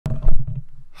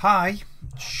Hi,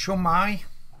 shwmai,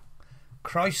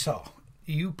 croeso,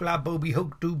 you bla bobi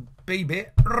hook do baby.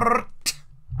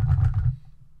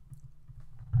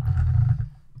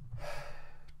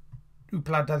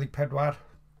 Bla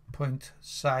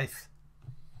 24.7.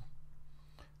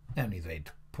 Newn ni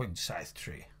ddweud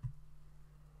 0.73.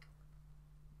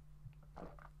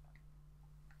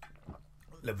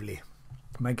 Lyfli.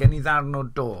 Mae gen I ddarn o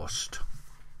dost.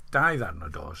 2 ddarn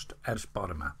o dost ers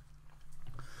bore yma.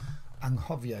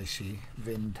 Anghofiais I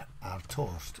fynd ar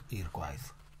tost i'r gwaith.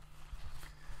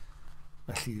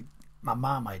 Felly mae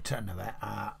mam a'i tynnu fe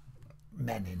a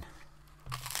menyn.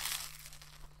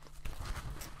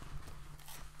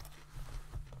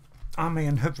 A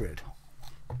mae yn hyfryd.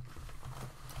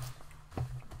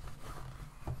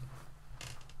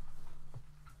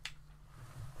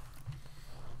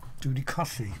 Dwi wedi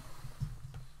colli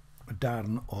y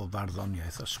darn o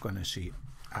farddoniaeth o sgwennes I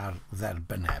ar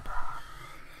dderbyneb.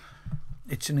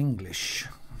 It's an English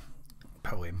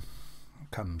poem,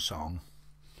 come song,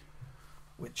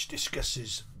 which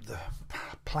discusses the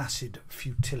placid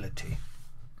futility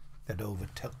that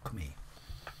overtook me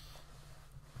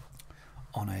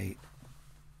on a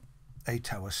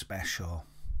 8-hour special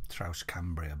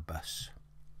Traws-Cambria bus,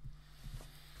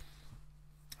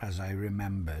 as I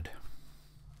remembered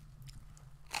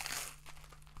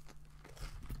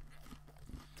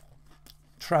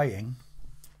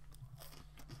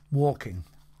walking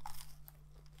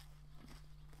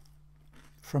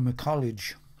from a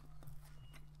college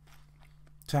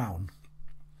town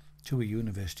to a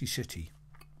university city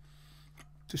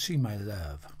to see my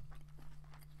love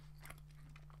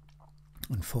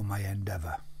and for my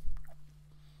endeavour.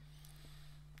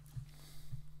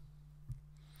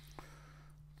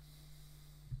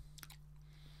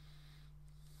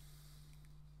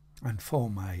 And for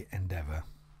my endeavour,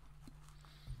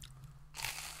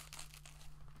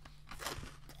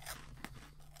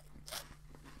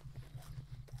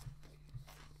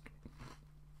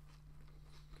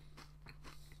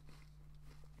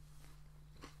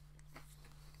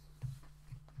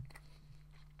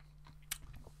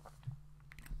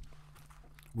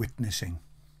 witnessing.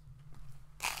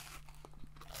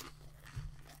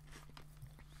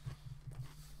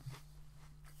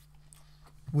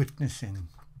 Witnessing.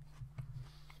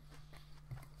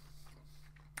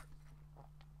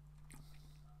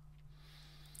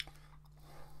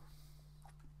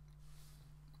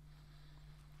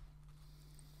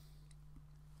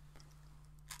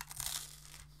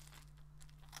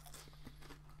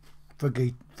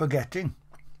 Forgetting.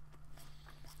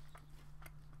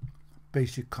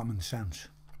 Basic common sense.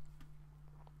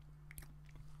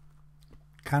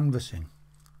 Canvassing.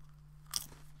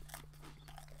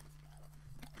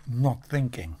 Not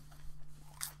thinking.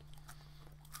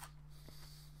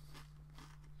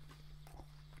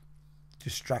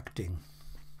 Distracting.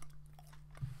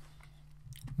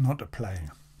 Not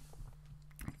applying.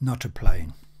 Not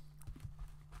applying.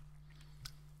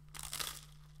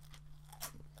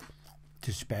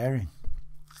 Despairing.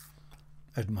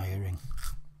 Admiring.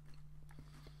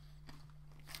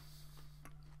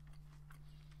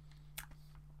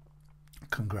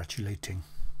 Congratulating.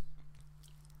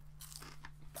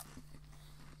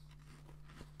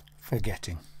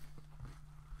 Forgetting.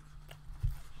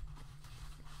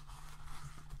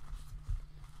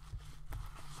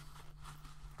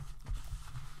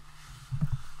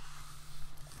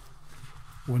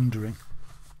 Wondering.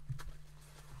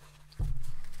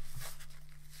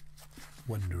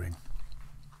 Wondering.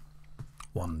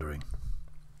 Wandering.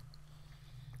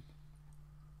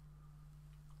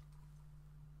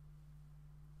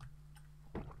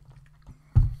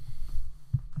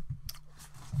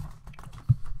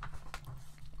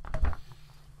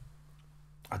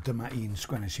 A dyma un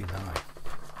sgwennes I ddau.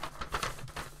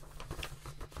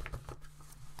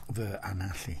 Fy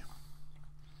anallu.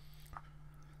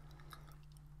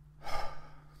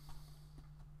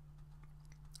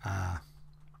 A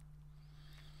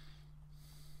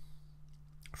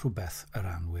rhywbeth yr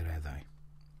anwireddau.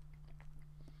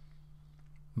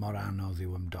 Mor anodd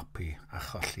yw ymdopi a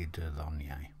cholli dy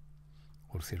ddoniau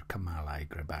wrth i'r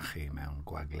cymalau grebachu mewn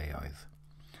gwagleoedd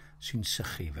sy'n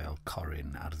sychu fel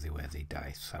coryn ar ddiwedd ei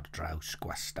daith ar draws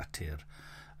gwastatur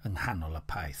yng nghanol y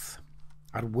paeth.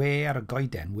 Ar we ar y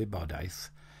goeden wybodaeth,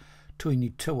 twy'n ni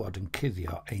tywod yn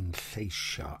cuddio ein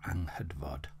lleisio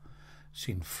anghydfod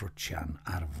sy'n ffrwtian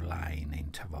ar flaen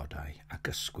ein tafodau ac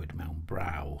ysgwyd mewn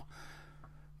braw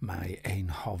mae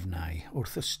ein hofnau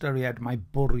wrth ystyried mae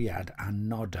bwriad a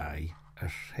nodau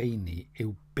y rheini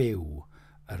yw byw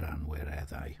yr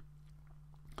anwireddau.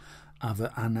 A fy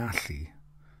anallu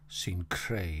sy'n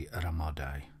creu yr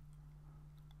amodau.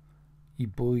 I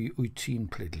bwy wyt ti'n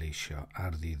pleidleisio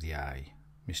ar ddydd Iau,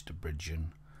 Mr Bridgen,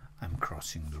 I'm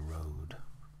crossing the road.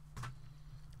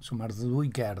 So mae'r ddwy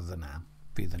gerdd yna,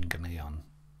 fydd yn ganeuon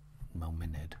mewn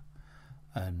munud,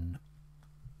 yn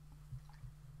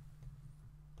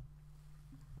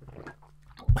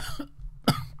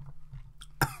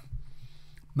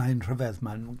mae'n rhyfedd,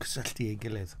 mae'n cysylltu ei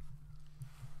gilydd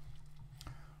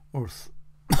wrth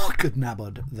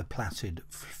cydnabod the placid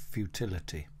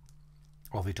futility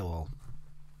of it all.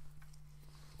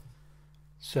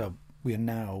 So we are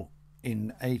now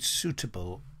in a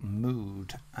suitable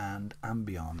mood and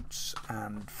ambience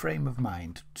and frame of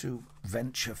mind to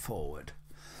venture forward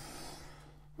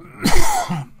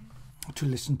to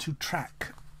listen to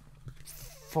track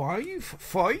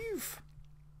five.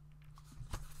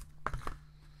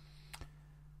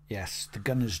 Yes, The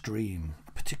Gunner's Dream,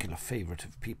 a particular favourite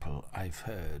of people I've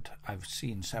heard. I've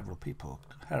seen several people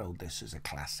herald this as a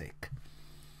classic.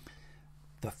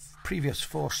 The previous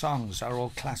four songs are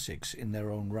all classics in their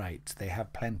own right. They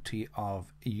have plenty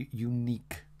of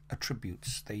unique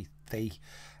attributes. They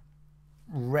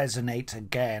resonate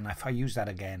again. If I use that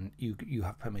again, you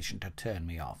have permission to turn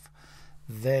me off.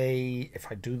 If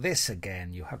I do this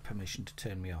again, you have permission to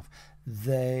turn me off.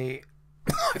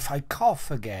 If I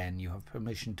cough again, you have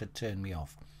permission to turn me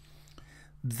off.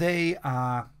 They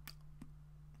are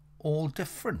all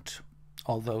different,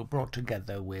 although brought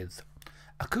together with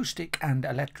acoustic and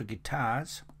electric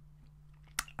guitars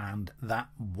and that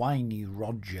whiny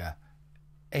Roger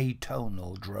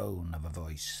atonal drone of a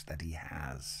voice that he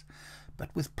has,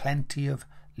 but with plenty of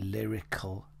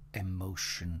lyrical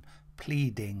emotion,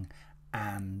 pleading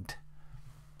and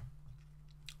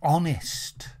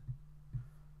honest,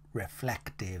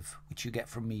 reflective, which you get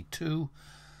from me too,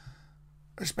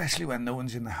 especially when no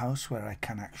one's in the house, where I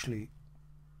can actually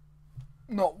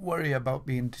not worry about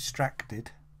being distracted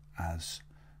as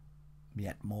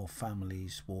yet more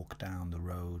families walk down the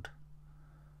road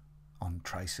on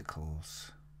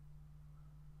tricycles,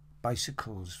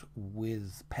 bicycles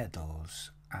with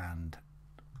pedals and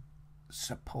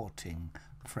supporting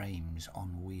frames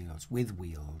on wheels, with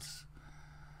wheels,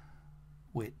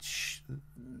 which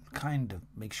kind of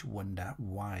makes you wonder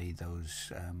why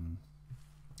those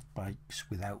bikes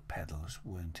without pedals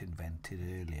weren't invented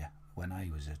earlier, when I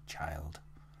was a child.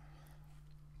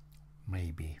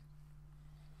 Maybe.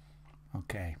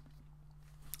 Okay.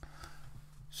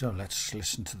 So let's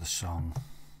listen to the song.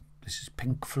 This is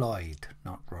Pink Floyd,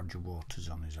 not Roger Waters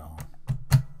on his own.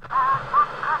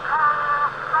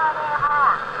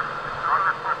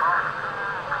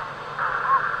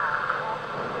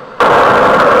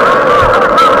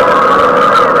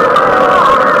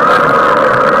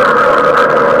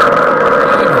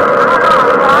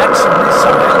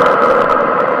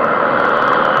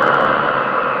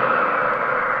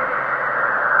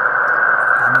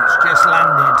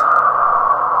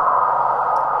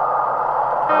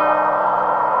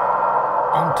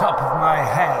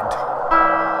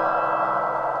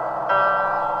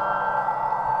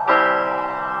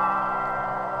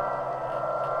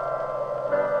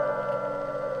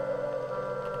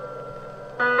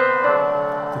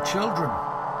 Children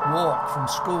walk from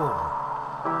school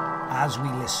as we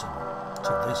listen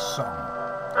to this song.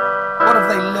 What have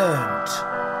they learnt?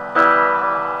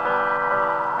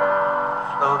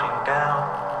 Floating down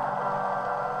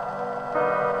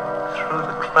through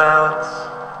the clouds,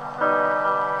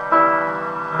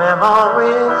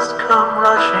 memories come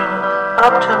rushing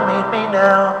up to meet me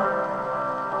now.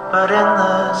 But in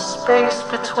the space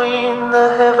between the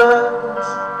heavens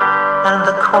and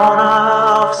the corner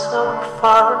of some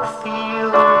foreign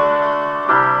field,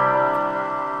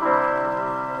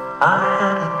 I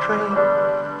had a dream.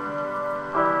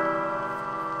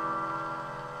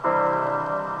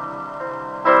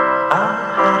 I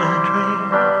had a dream.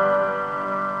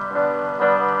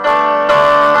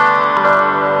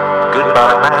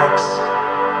 Goodbye, Max.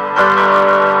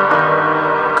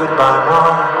 Goodbye,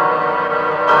 Ron.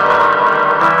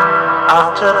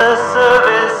 After the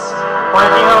service, when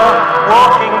you're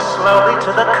walking slowly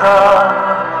to the car,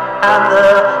 and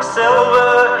the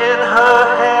silver in her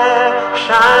hair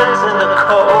shines in the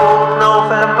cold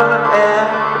November air,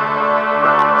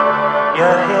 you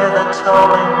hear the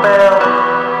tolling bell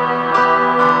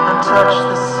and touch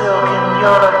the silk in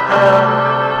your lapel,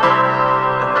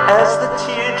 and as the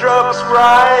teardrops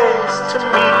rise to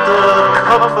meet the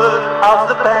comfort of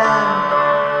the band,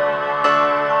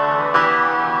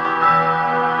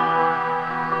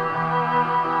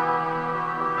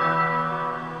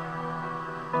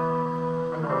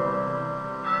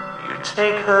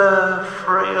 take her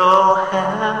frail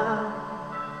hand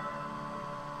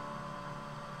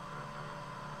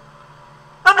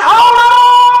and hold on.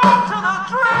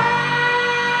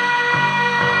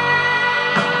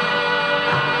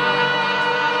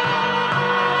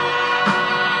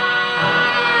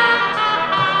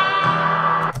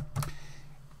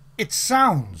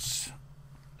 sounds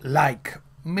like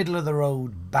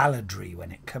middle-of-the-road balladry when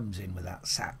it comes in with that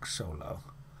sax solo.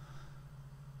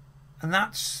 And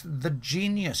that's the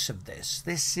genius of this.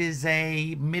 This is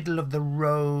a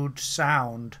middle-of-the-road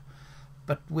sound,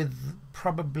 but with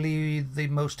probably the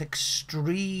most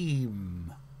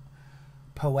extreme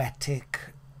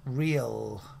poetic,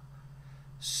 real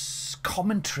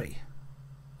commentary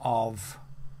of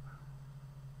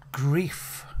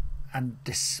grief and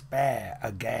despair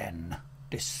again.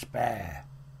 Despair.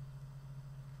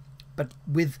 But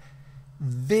with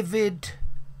vivid,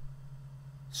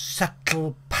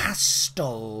 subtle,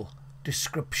 pastel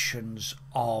descriptions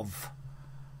of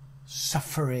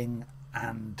suffering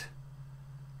and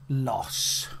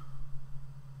loss.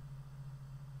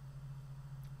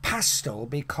 Pastel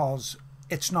because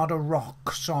it's not a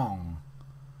rock song.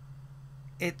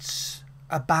 It's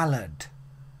a ballad.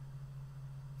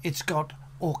 It's got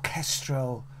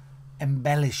orchestral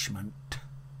embellishment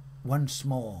once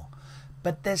more.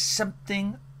 But there's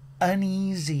something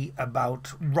uneasy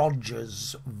about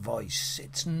Roger's voice.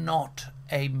 It's not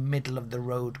a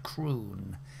middle-of-the-road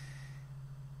croon.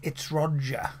 It's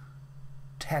Roger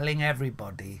telling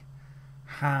everybody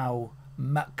how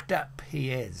mucked up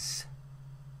he is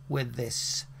with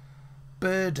this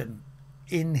burden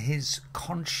in his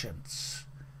conscience,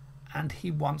 and he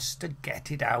wants to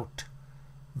get it out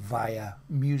via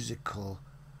musical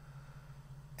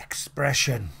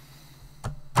expression.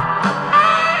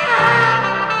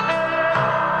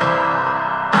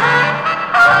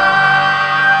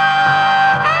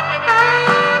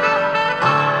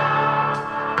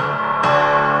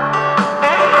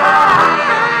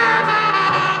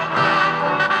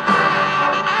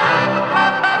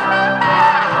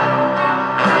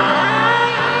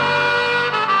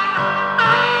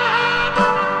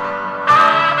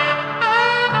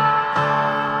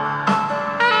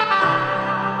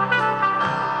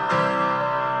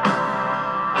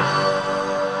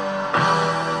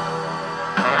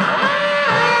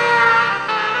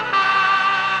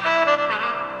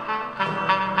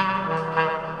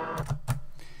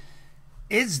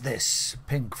 Is this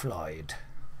Pink Floyd?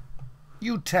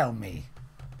 You tell me.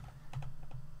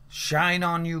 Shine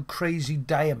on, you crazy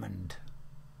diamond.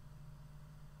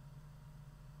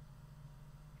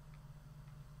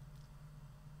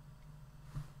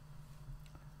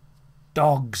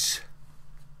 Dogs.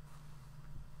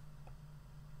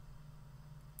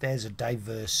 There's a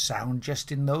diverse sound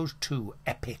just in those two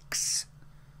epics.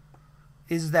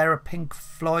 Is there a Pink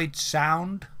Floyd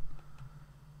sound?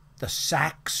 The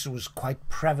sax was quite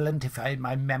prevalent, if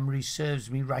my memory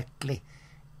serves me rightly,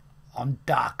 on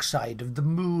Dark Side of the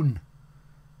Moon.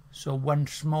 So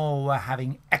once more we're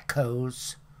having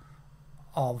echoes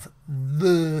of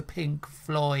the Pink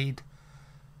Floyd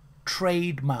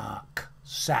trademark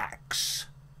sax.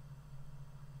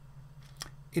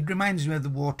 It reminds me of the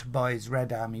Waterboys'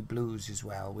 Red Army Blues as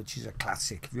well, which is a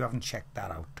classic. If you haven't checked that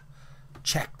out,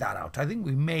 check that out. I think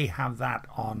we may have that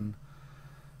on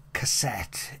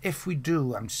cassette. If we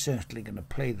do, I'm certainly going to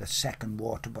play the second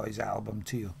Waterboys album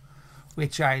to you,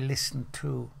 which I listened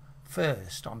to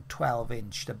first on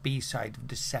 12-inch, the B-side of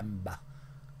December.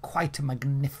 Quite a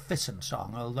magnificent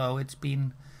song, although it's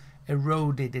been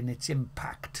eroded in its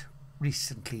impact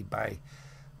recently by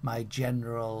my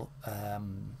general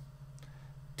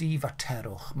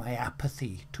divaterwch, my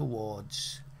apathy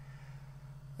towards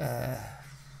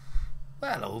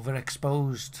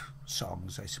overexposed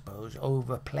songs, I suppose,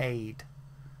 overplayed.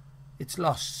 It's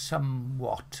lost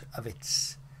somewhat of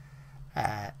its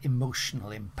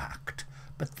emotional impact.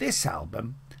 But this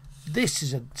album, this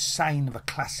is a sign of a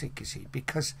classic, you see,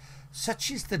 because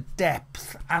such is the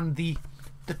depth and the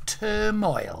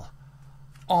turmoil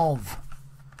of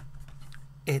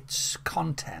its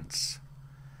contents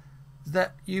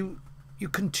that you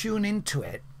can tune into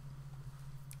it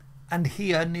and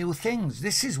hear new things.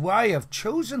 This is why I've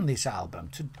chosen this album.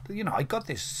 I got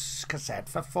this cassette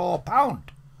for £4.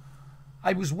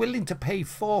 I was willing to pay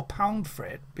 £4 for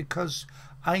it because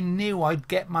I knew I'd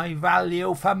get my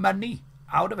value for money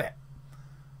out of it.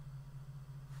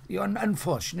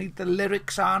 Unfortunately, the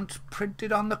lyrics aren't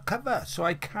printed on the cover, so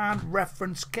I can't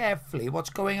reference carefully what's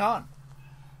going on.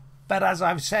 But as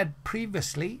I've said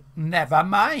previously, never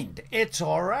mind. It's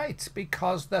all right,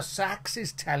 because the sax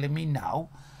is telling me now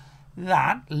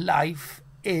that life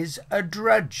is a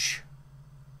drudge.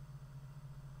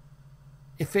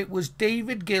 If it was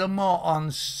David Gilmour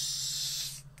on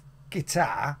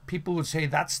guitar, people would say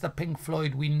that's the Pink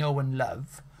Floyd we know and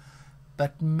love,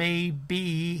 but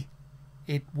maybe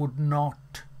it would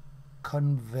not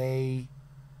convey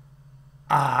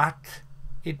art.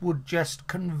 It would just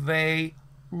convey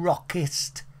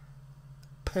rockist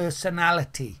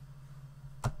personality.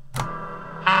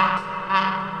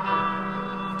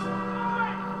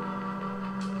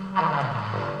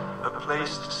 A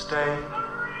place to stay,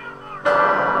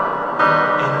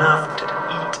 enough to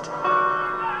eat.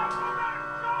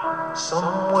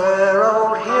 Somewhere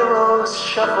old heroes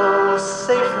shuffle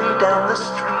safely down the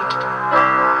street,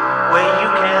 where you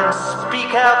can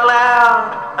speak out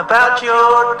loud about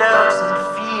your doubts and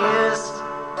fears.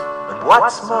 And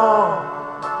what's more,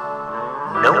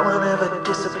 no one ever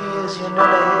disappears. You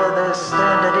never hear the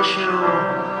standard issue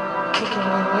kicking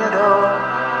in your door.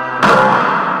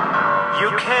 You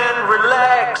can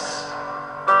relax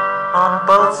on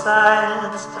both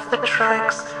sides of the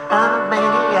tracks, and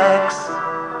maniacs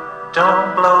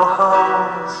don't blow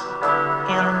holes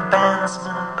in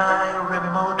bandsmen by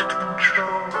remote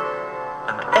control.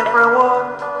 And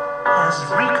everyone has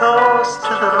recourse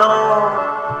to the law,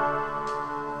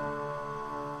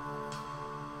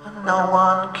 and no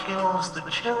one kills the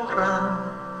children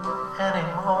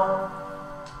anymore.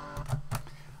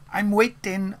 I'm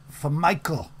waiting for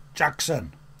Michael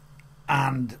Jackson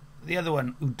and the other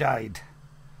one who died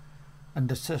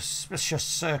under suspicious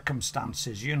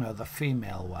circumstances, you know, the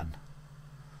female one,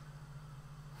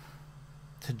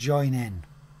 to join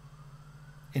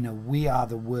in a We Are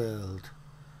the World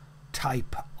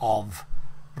type of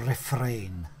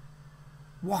refrain.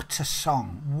 What a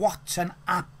song. What an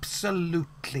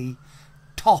absolutely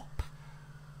top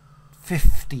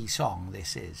 50 song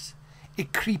this is.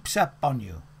 It creeps up on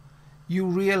you. You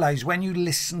realise when you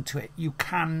listen to it, you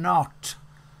cannot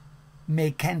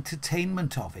make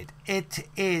entertainment of it. It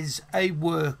is a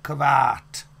work of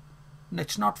art. And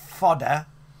it's not fodder.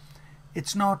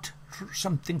 It's not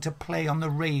something to play on the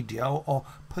radio or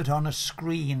put on a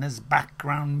screen as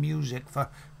background music for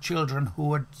children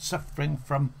who are suffering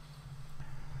from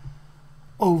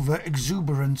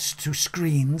over-exuberance to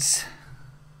screens.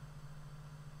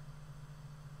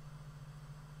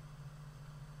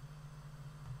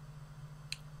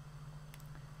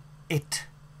 It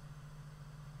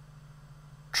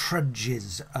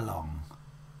trudges along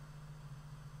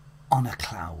on a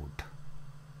cloud.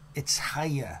 It's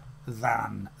higher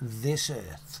than this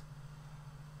earth,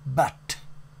 but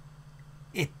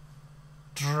it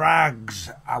drags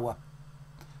our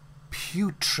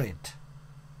putrid,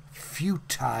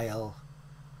 futile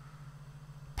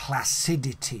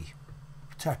placidity,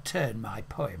 to turn my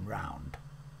poem round,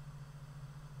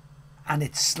 and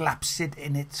it slaps it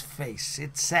in its face.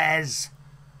 It says,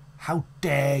 "How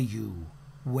dare you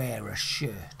wear a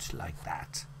shirt like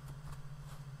that?"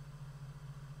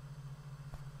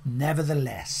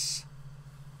 Nevertheless,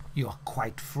 you're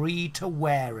quite free to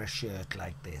wear a shirt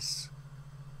like this.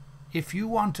 If you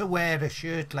want to wear a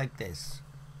shirt like this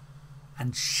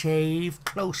and shave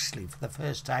closely for the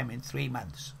first time in 3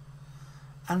 months,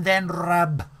 and then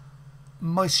rub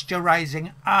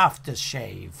moisturizing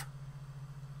aftershave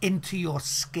into your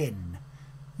skin,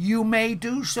 you may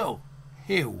do so.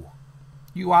 You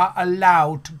are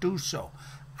allowed to do so,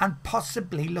 and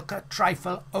possibly look a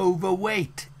trifle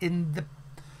overweight in the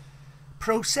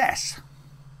process.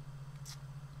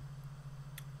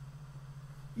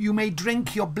 You may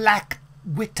drink your black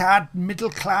withered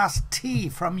middle-class tea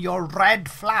from your red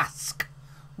flask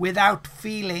without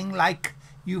feeling like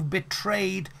you've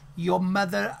betrayed your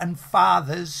mother and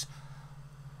father's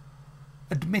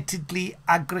admittedly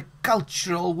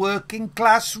agricultural working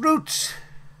class roots.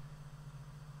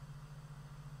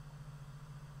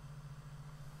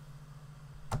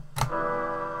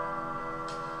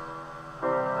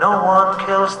 No one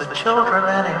kills the children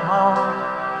anymore.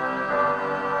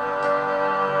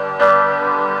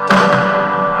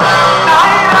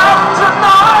 Night after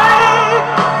night,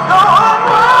 going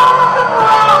round and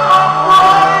round my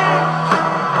brain.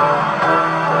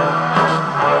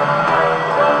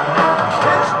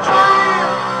 This dream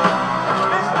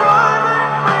is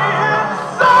driving me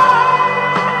insane.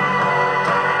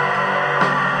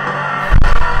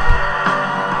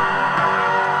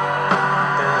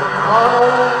 In the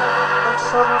corner of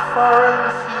some foreign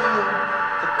field,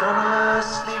 the gunner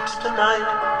sleeps tonight.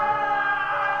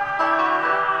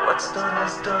 What's done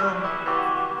is done.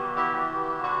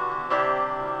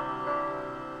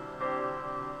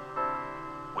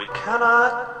 We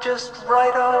cannot just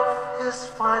write off his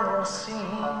final scene.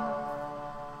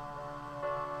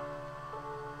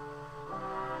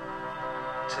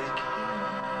 Take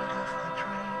heed of the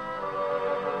dream.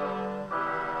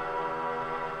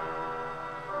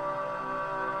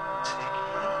 Take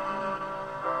heed.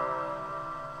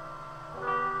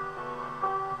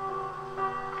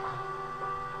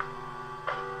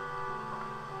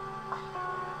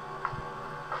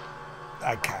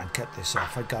 I can't cut this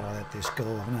off. I gotta let this go,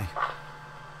 haven't I?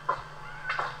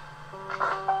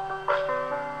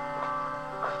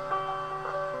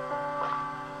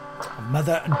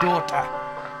 Mother and daughter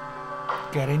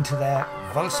get into their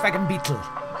Volkswagen Beetle.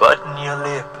 Button your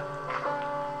lip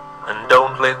and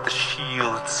don't let the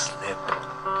shield slip.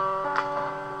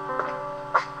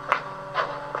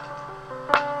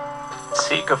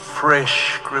 Take a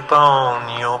fresh grip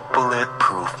on your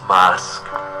bulletproof mask.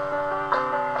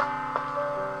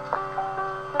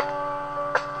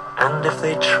 And if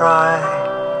they try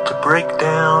to break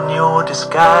down your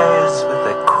disguise with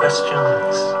their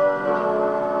questions,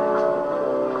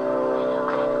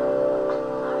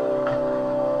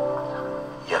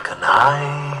 you can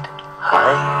hide,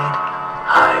 hide,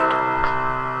 hide.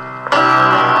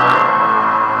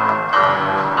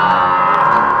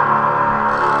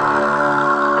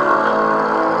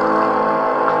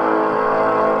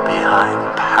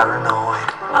 Behind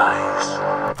paranoid eyes.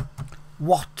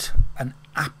 What an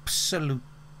absolute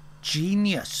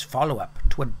genius follow-up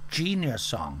to a genius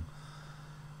song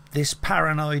this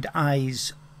Paranoid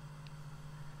Eyes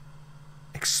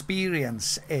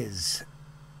experience is.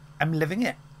 I'm living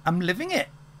it. I'm living it.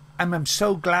 I'm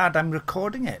so glad I'm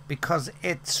recording it because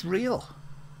it's real.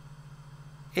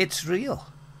 It's real.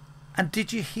 And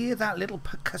did you hear that little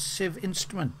percussive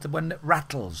instrument, the one that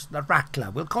rattles, the rattler?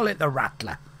 We'll call it the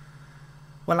rattler.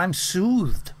 Well, I'm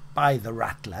soothed by the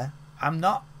rattler. I'm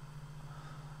not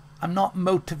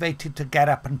motivated to get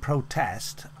up and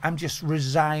protest. I'm just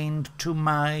resigned to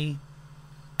my,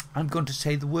 I'm going to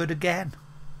say the word again,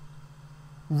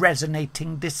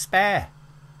 resonating despair.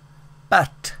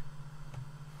 But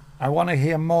I want to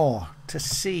hear more to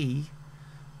see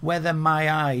whether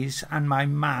my eyes and my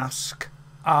mask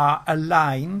are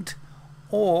aligned,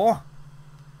 or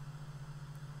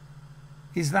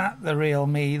is that the real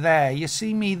me there? You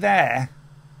see me there?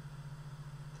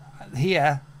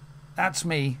 Here, that's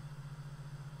me.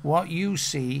 What you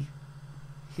see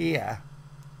here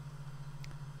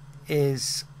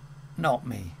is not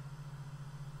me.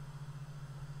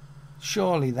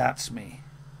 Surely that's me.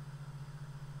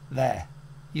 There.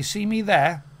 You see me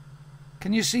there?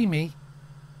 Can you see me?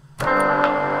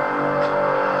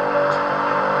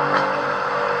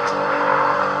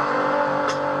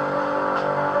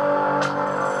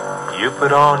 You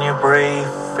put on your brave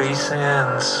face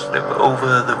and slip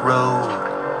over the road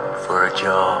for a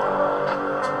jog.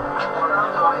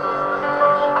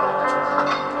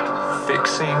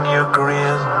 Fixing your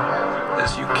grin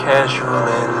as you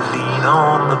casually lean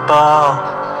on the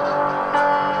bar.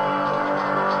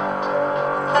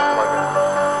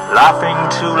 Laughing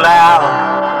too loud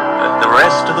at the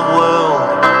rest of the world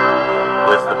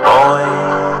with the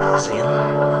boys in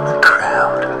the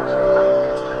crowd.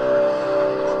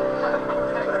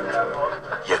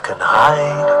 You can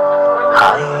hide,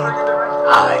 hide,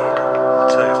 hide.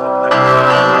 Tell you what,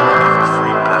 for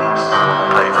free pass,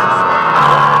 play for free.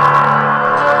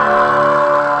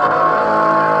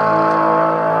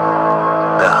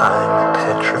 Behind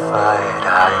petrified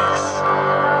eyes.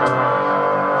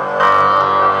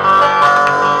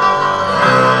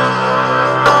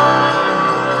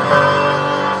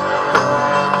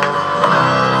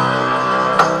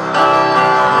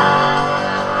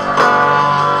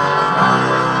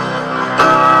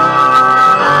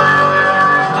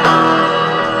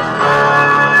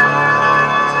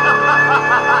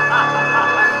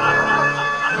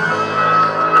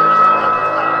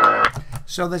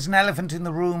 So there's an elephant in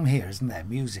the room here, isn't there,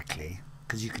 musically?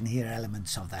 Because you can hear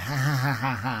elements of the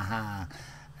ha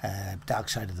Dark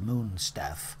Side of the Moon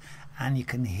stuff. And you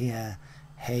can hear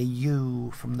Hey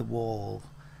You from The Wall.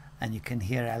 And you can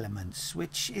hear elements,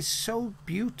 which is so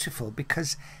beautiful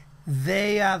because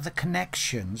they are the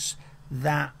connections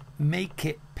that make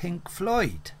it Pink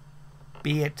Floyd.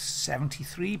 Be it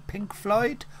 73 Pink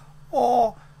Floyd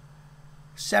or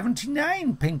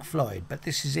 79 Pink Floyd, but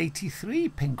this is 83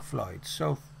 Pink Floyd.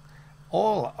 So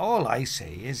all I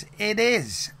say is it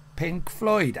is Pink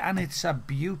Floyd, and it's a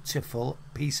beautiful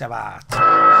piece of art.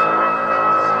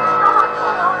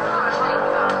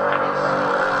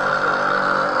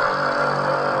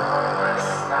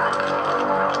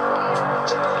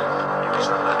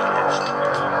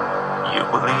 You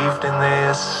believed in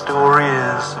their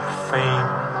stories of fame,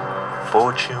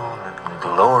 fortune, and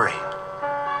glory.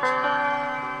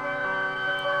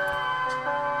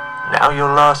 Now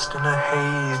you're lost in a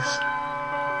haze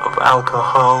of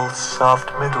alcohol's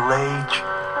soft middle age.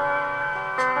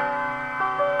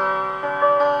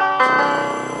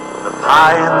 The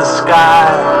pie in the sky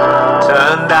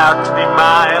turned out to be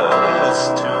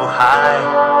miles too high.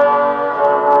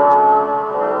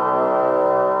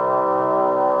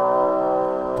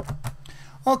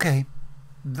 Okay,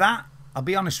 that, I'll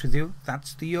be honest with you,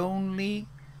 that's the only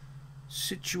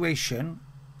situation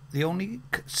the only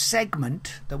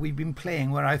segment that we've been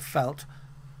playing where I felt,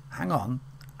 hang on,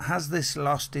 has this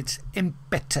lost its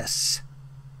impetus?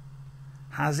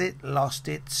 Has it lost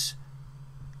its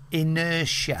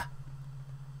inertia?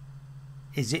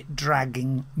 Is it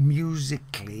dragging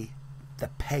musically the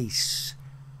pace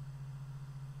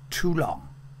too long?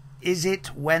 Is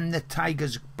it When the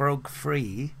Tigers Broke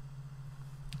Free?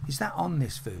 Is that on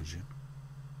this version?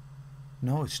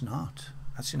 No, it's not.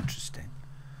 That's interesting.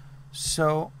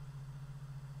 So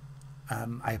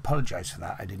I apologise for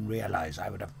that. I didn't realise. I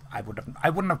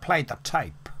wouldn't have played that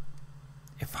type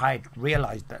if I'd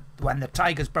realised that When the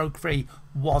Tigers Broke Free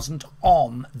wasn't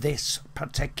on this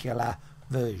particular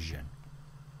version.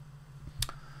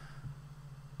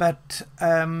 But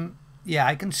yeah,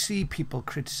 I can see people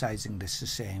criticising this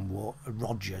as saying, well,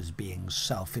 Roger's being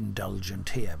self-indulgent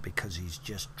here because he's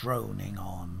just droning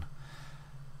on.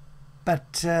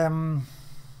 But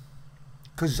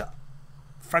because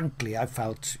frankly, I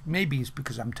felt maybe it's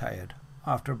because I'm tired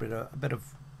after a bit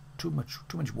of too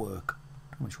much work.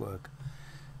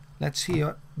 Let's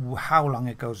hear how long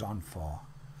it goes on for,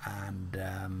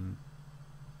 and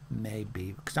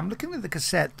maybe because I'm looking at the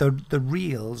cassette, the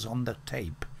reels on the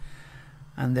tape,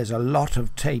 and there's a lot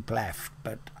of tape left,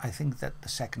 but I think that the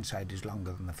second side is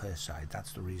longer than the first side.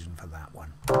 That's the reason for that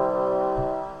one.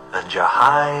 And you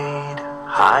hide,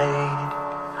 hide,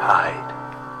 hide.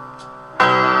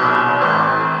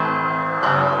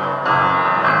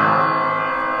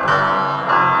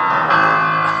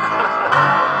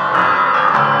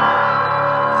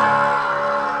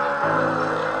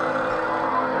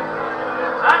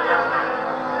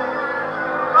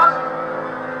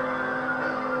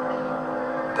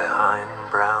 Behind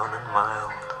brown and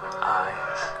mild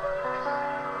eyes.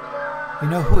 You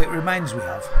know who it reminds me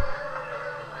of?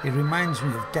 It reminds me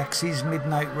of Dexy's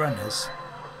Midnight Runners.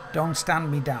 Don't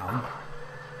Stand Me Down.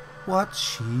 What's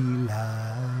she like?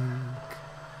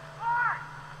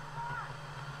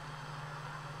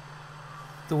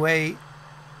 The way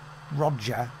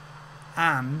Roger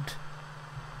and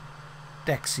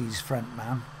Dexy's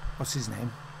frontman, what's his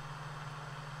name?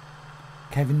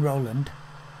 Kevin Rowland,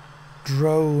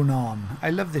 drone on. I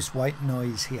love this white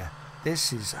noise here.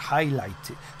 This is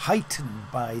heightened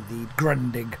by the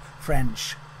Grundig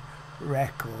French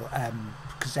record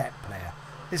cassette player.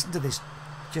 Listen to this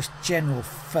just general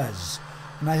fuzz,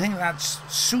 and I think that's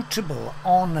suitable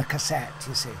on a cassette,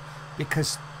 you see,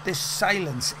 because this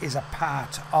silence is a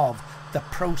part of the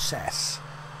process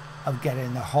of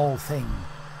getting the whole thing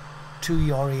to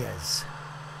your ears,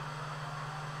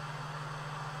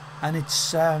 and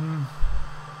it's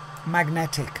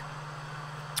magnetic.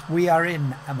 We are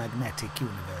in a magnetic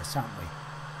universe, aren't we?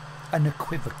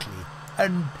 Unequivocally,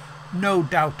 and no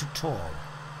doubt at all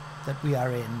that we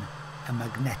are in a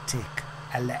magnetic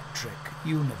electric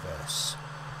universe.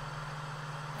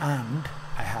 And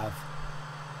I have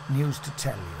news to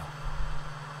tell you.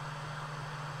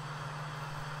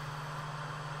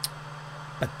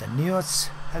 But the news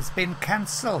has been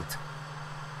cancelled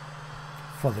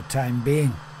for the time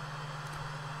being.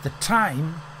 The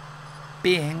time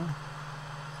being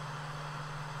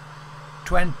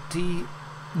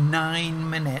 29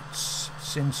 minutes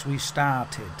since we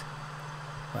started,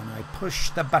 when I push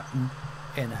the button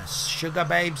in a Sugar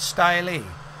Babe style.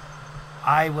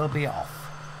 I will be off.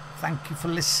 Thank you for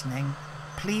listening.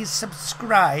 Please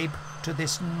subscribe to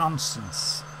this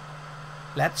nonsense.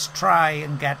 Let's try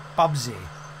and get Bobsy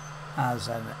as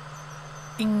an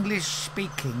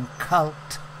English-speaking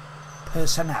cult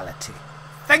personality.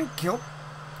 Thank you.